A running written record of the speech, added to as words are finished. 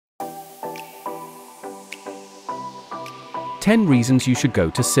10 reasons you should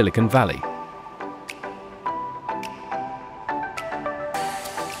go to Silicon Valley.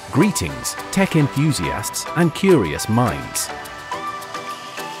 Greetings, tech enthusiasts and curious minds.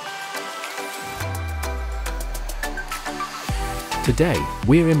 Today,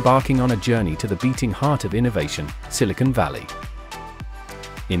 we're embarking on a journey to the beating heart of innovation, Silicon Valley.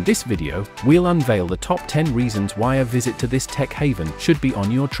 In this video, we'll unveil the top 10 reasons why a visit to this tech haven should be on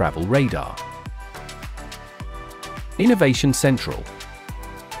your travel radar. Innovation Central.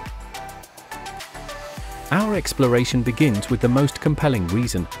 Our exploration begins with the most compelling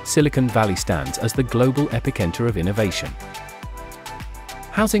reason Silicon Valley stands as the global epicenter of innovation.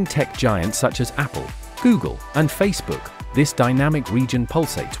 Housing tech giants such as Apple, Google, and Facebook, this dynamic region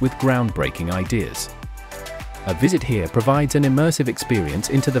pulsates with groundbreaking ideas. A visit here provides an immersive experience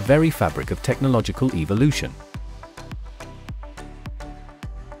into the very fabric of technological evolution.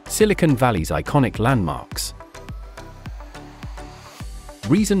 Silicon Valley's iconic landmarks.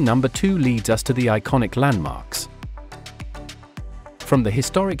 Reason number 2 leads us to the iconic landmarks. From the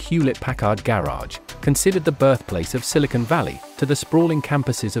historic Hewlett-Packard garage, considered the birthplace of Silicon Valley, to the sprawling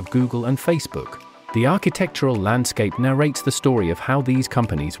campuses of Google and Facebook, the architectural landscape narrates the story of how these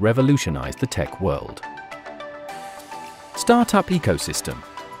companies revolutionized the tech world. Startup ecosystem.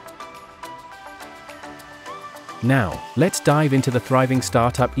 Now, let's dive into the thriving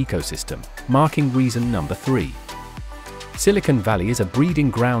startup ecosystem, marking reason number 3. Silicon Valley is a breeding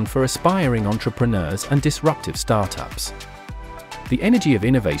ground for aspiring entrepreneurs and disruptive startups. The energy of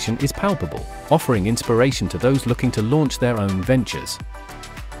innovation is palpable, offering inspiration to those looking to launch their own ventures.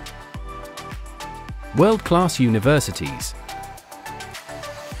 World-class universities.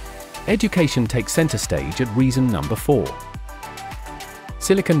 Education takes center stage at reason number 4.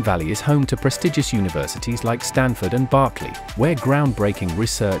 Silicon Valley is home to prestigious universities like Stanford and Berkeley, where groundbreaking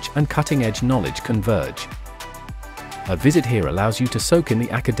research and cutting-edge knowledge converge. A visit here allows you to soak in the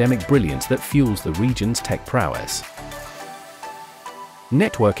academic brilliance that fuels the region's tech prowess.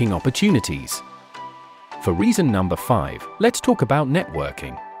 Networking opportunities. For reason number 5, let's talk about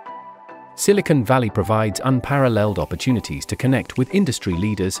networking. Silicon Valley provides unparalleled opportunities to connect with industry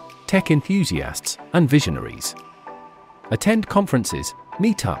leaders, tech enthusiasts, and visionaries. Attend conferences,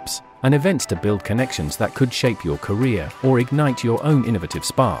 meetups, and events to build connections that could shape your career or ignite your own innovative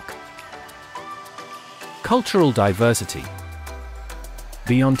spark. Cultural diversity.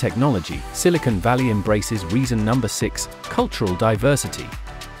 Beyond technology, Silicon Valley embraces reason number 6, cultural diversity.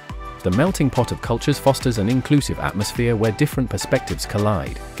 The melting pot of cultures fosters an inclusive atmosphere where different perspectives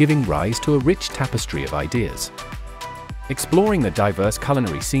collide, giving rise to a rich tapestry of ideas. Exploring the diverse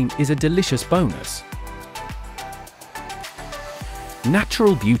culinary scene is a delicious bonus.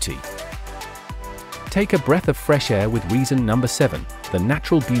 Natural beauty. Take a breath of fresh air with reason number 7, the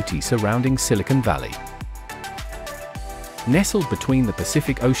natural beauty surrounding Silicon Valley. Nestled between the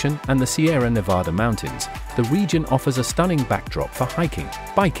Pacific Ocean and the Sierra Nevada mountains, the region offers a stunning backdrop for hiking,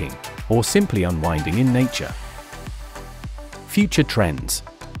 biking, or simply unwinding in nature. Future trends.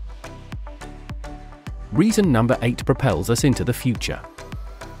 Reason number 8 propels us into the future.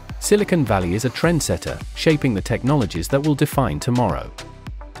 Silicon Valley is a trendsetter, shaping the technologies that will define tomorrow.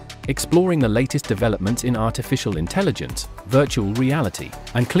 Exploring the latest developments in artificial intelligence, virtual reality,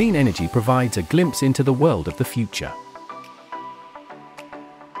 and clean energy provides a glimpse into the world of the future.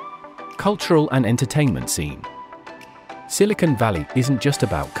 Cultural and entertainment scene. Silicon Valley isn't just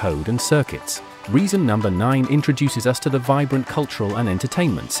about code and circuits. Reason number 9 introduces us to the vibrant cultural and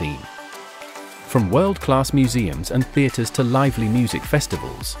entertainment scene. From world-class museums and theaters to lively music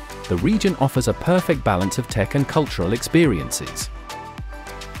festivals, the region offers a perfect balance of tech and cultural experiences.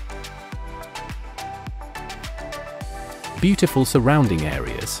 Beautiful surrounding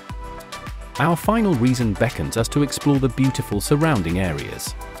areas. Our final reason beckons us to explore the beautiful surrounding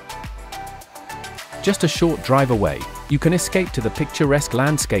areas. Just a short drive away, you can escape to the picturesque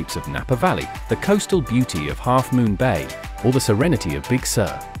landscapes of Napa Valley, the coastal beauty of Half Moon Bay, or the serenity of Big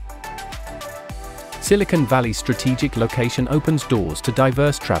Sur. Silicon Valley's strategic location opens doors to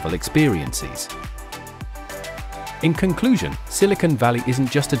diverse travel experiences. In conclusion, Silicon Valley isn't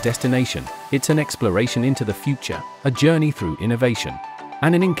just a destination, it's an exploration into the future, a journey through innovation,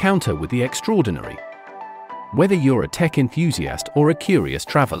 and an encounter with the extraordinary. Whether you're a tech enthusiast or a curious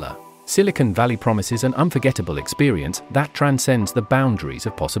traveler, Silicon Valley promises an unforgettable experience that transcends the boundaries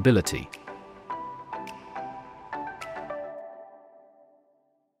of possibility.